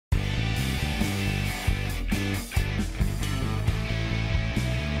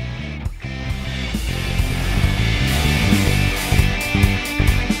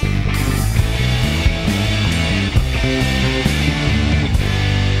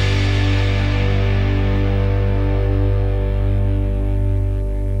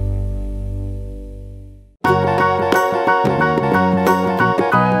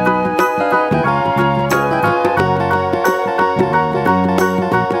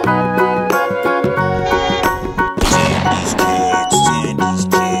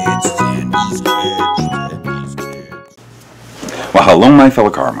Hello my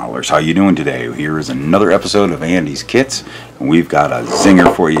fellow car modelers, how you doing today? Here is another episode of Andy's Kits, and we've got a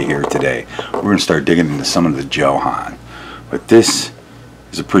zinger for you here today. We're going to start digging into some of the JoHan, but this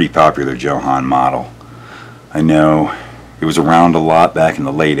is a pretty popular JoHan model. I know it was around a lot back in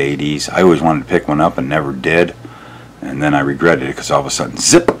the late 80s. I always wanted to pick one up and never did, and then I regretted it because all of a sudden,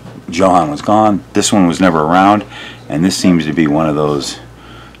 zip, JoHan was gone. This one was never around, and this seems to be one of those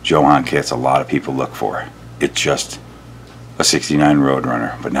JoHan kits a lot of people look for. It's just a 69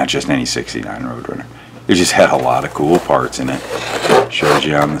 Roadrunner, but not just any 69 Roadrunner. It just had a lot of cool parts in it. Shows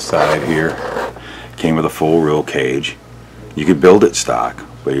you on the side here. Came with a full roll cage. You could build it stock,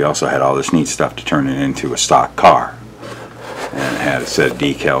 but you also had all this neat stuff to turn it into a stock car. And it had a set of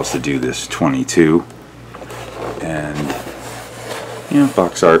decals to do this 22. And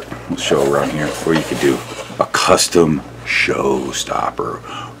box art will show around here where you could do a custom showstopper.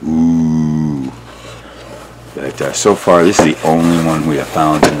 Ooh. But so far this is the only one we have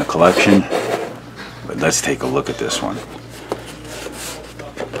found in the collection. But let's take a look at this one.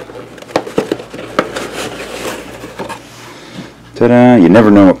 Ta-da! You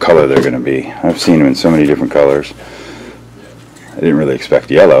never know what color they're going to be. I've seen them in so many different colors. I didn't really expect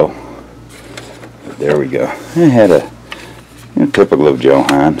yellow. But there we go. It had a typical of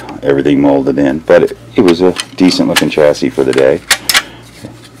JoHan, everything molded in, but it was a decent looking chassis for the day.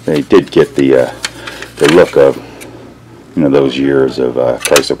 They did get the look of those years of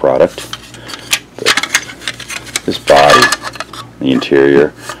Chrysler product. But this body, the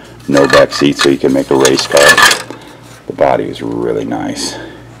interior, no back seat so you can make a race car. The body is really nice.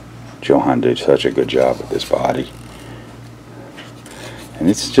 JoHan did such a good job with this body, and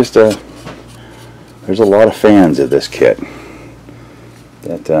it's just there's a lot of fans of this kit.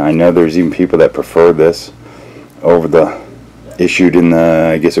 That I know there's even people that prefer this over the issued in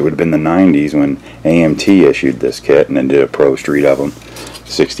the, I guess it would have been the 90s when AMT issued this kit and then did a pro street of them,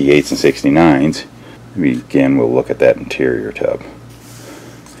 68s and 69s. Maybe again we'll look at that interior tub.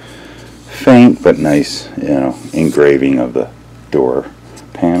 Faint but nice, engraving of the door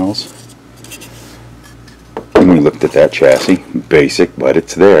panels. And we looked at that chassis, basic, but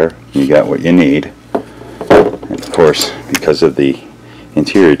it's there. You got what you need. And of course, because of the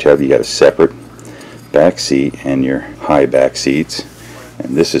interior tub, you got a separate back seat and your high back seats,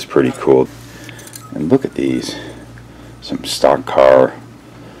 and this is pretty cool. And look at these, some stock car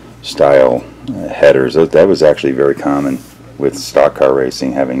style headers. That was actually very common with stock car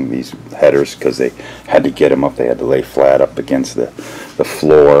racing, having these headers, because they had to get them up. They had to lay flat up against the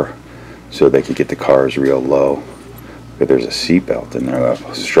floor so they could get the cars real low. But there's a seat belt in there,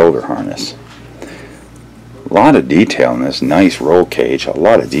 a shoulder harness. A lot of detail in this. Nice roll cage. A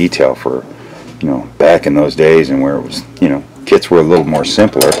lot of detail for back in those days, and where it was, kits were a little more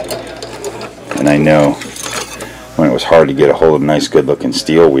simpler. And I know when it was hard to get a hold of nice, good-looking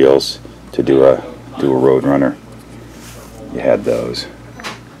steel wheels to do a Roadrunner, you had those.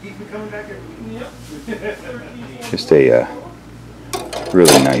 Just a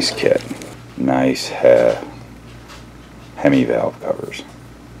really nice kit. Nice Hemi valve covers.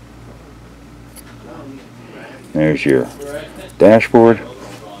 There's your dashboard.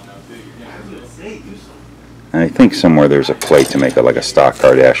 And I think somewhere there's a plate to make it like a stock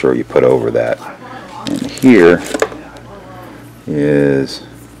car dashboard you put over that. And here is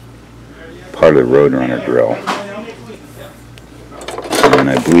part of the Roadrunner grill. And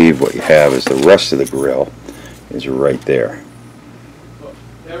I believe what you have is the rest of the grill is right there.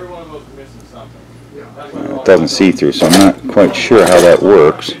 It doesn't see through, so I'm not quite sure how that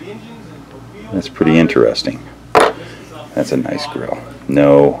works. That's pretty interesting. That's a nice grill.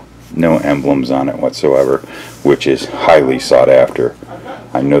 No emblems on it whatsoever, which is highly sought after.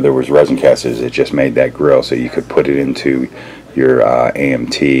 I know there was resin casters that just made that grill so you could put it into your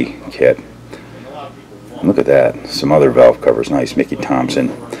AMT kit. And look at that. Some other valve covers. Nice Mickey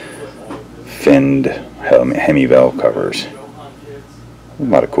Thompson finned Hemi valve covers. A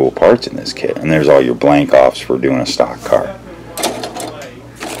lot of cool parts in this kit. And there's all your blank offs for doing a stock car.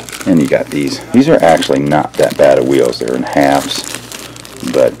 And you got these. These are actually not that bad of wheels. They're in halves,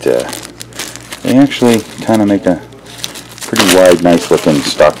 but they actually kind of make a pretty wide, nice looking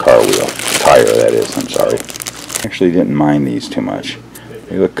stock car wheel. Tire, that is, I'm sorry. Actually didn't mind these too much.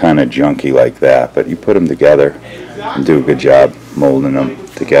 They look kind of junky like that, but you put them together and do a good job molding them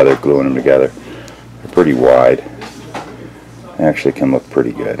together, gluing them together. They're pretty wide. They actually can look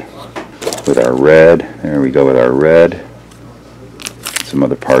pretty good. With our red, there we go with our red. Some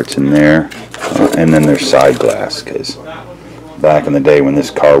other parts in there, and then there's side glass, because back in the day when this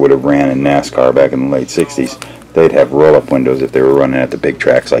car would have ran in NASCAR back in the late 60s, they'd have roll-up windows if they were running at the big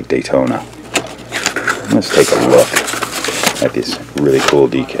tracks like Daytona. Let's take a look. at this really cool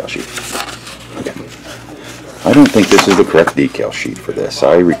decal sheet. Okay. I don't think this is the correct decal sheet for this.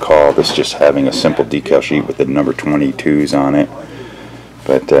 I recall this just having a simple decal sheet with the number 22s on it,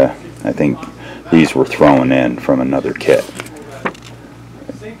 but I think these were thrown in from another kit.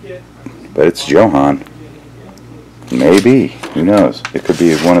 But it's JoHan. Maybe. Who knows? It could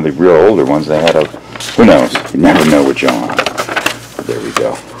be one of the real older ones that had a... Who knows? You never know with JoHan. But there we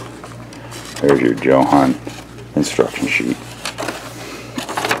go. There's your JoHan instruction sheet.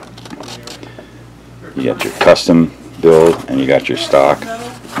 You got your custom build, and you got your stock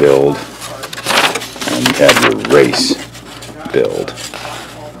build, and you have your race build.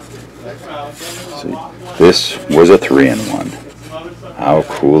 So this was a 3-in-1. How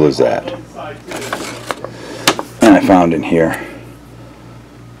cool is that? And I found in here,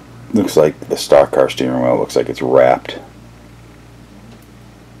 looks like the stock car steering wheel looks like it's wrapped.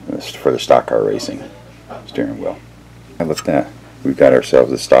 This is for the stock car racing steering wheel. How about that? We've got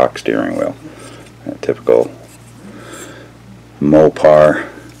ourselves a stock steering wheel. A typical Mopar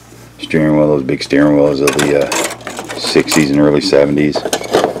steering wheel, those big steering wheels of the 60s and early 70s.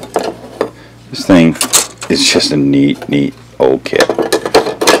 This thing is just a neat old kit.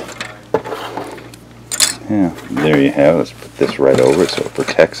 Yeah, there you have it. Let's put this right over it so it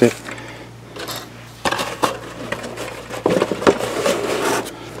protects it.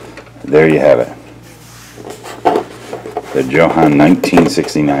 There you have it. The JoHan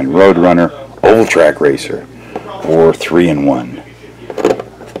 1969 Roadrunner Oval Track Racer, or 3-in-1.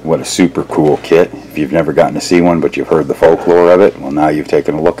 What a super cool kit. If you've never gotten to see one but you've heard the folklore of it, well, now you've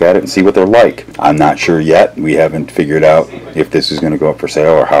taken a look at it and see what they're like. I'm not sure yet. We haven't figured out if this is going to go up for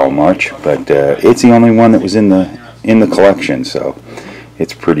sale or how much, but it's the only one that was in the collection, so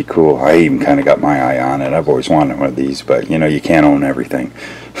it's pretty cool. I even kind of got my eye on it. I've always wanted one of these, but you know, you can't own everything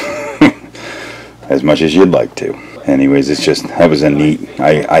as much as you'd like to. Anyways, it's just, that was a neat,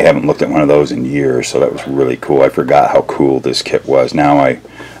 I haven't looked at one of those in years, so that was really cool. I forgot how cool this kit was. Now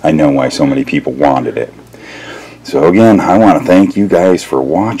I know why so many people wanted it. So again, I want to thank you guys for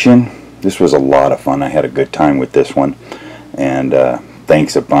watching. This was a lot of fun. I had a good time with this one, and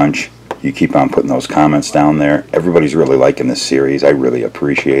thanks a bunch. You keep on putting those comments down there. Everybody's really liking this series. I really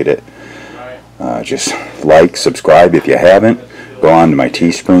appreciate it. Just like, subscribe if you haven't. Go on to my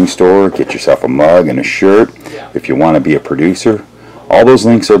Teespring store, get yourself a mug and a shirt if you want to be a producer. All those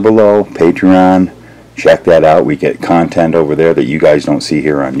links are below. Patreon, check that out. We get content over there that you guys don't see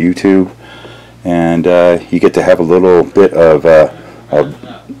here on YouTube. And you get to have a little bit of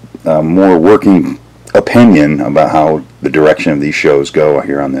a more working opinion about how the direction of these shows go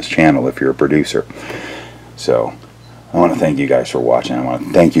here on this channel if you're a producer. So I want to thank you guys for watching. I want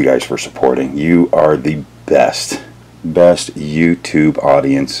to thank you guys for supporting. You are the best YouTube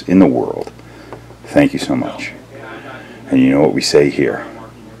audience in the world. Thank you so much. And you know what we say here,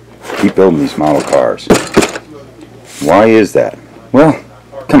 keep building these model cars. Why is that? Well,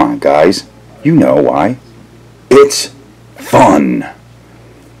 come on guys, you know why. It's fun.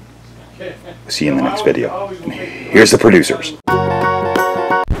 See you in the next video. Here's the producers.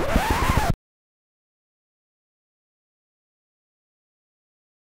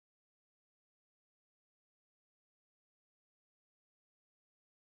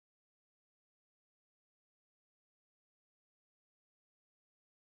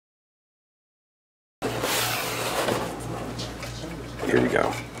 Here we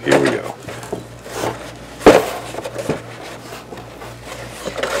go. Here we go.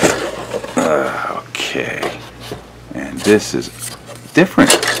 Okay. And this is different.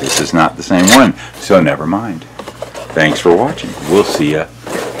 This is not the same one. So never mind. Thanks for watching. We'll see you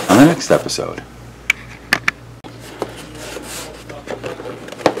on the next episode.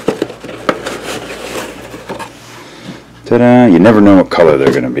 Ta-da! You never know what color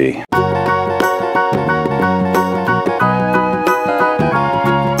they're going to be.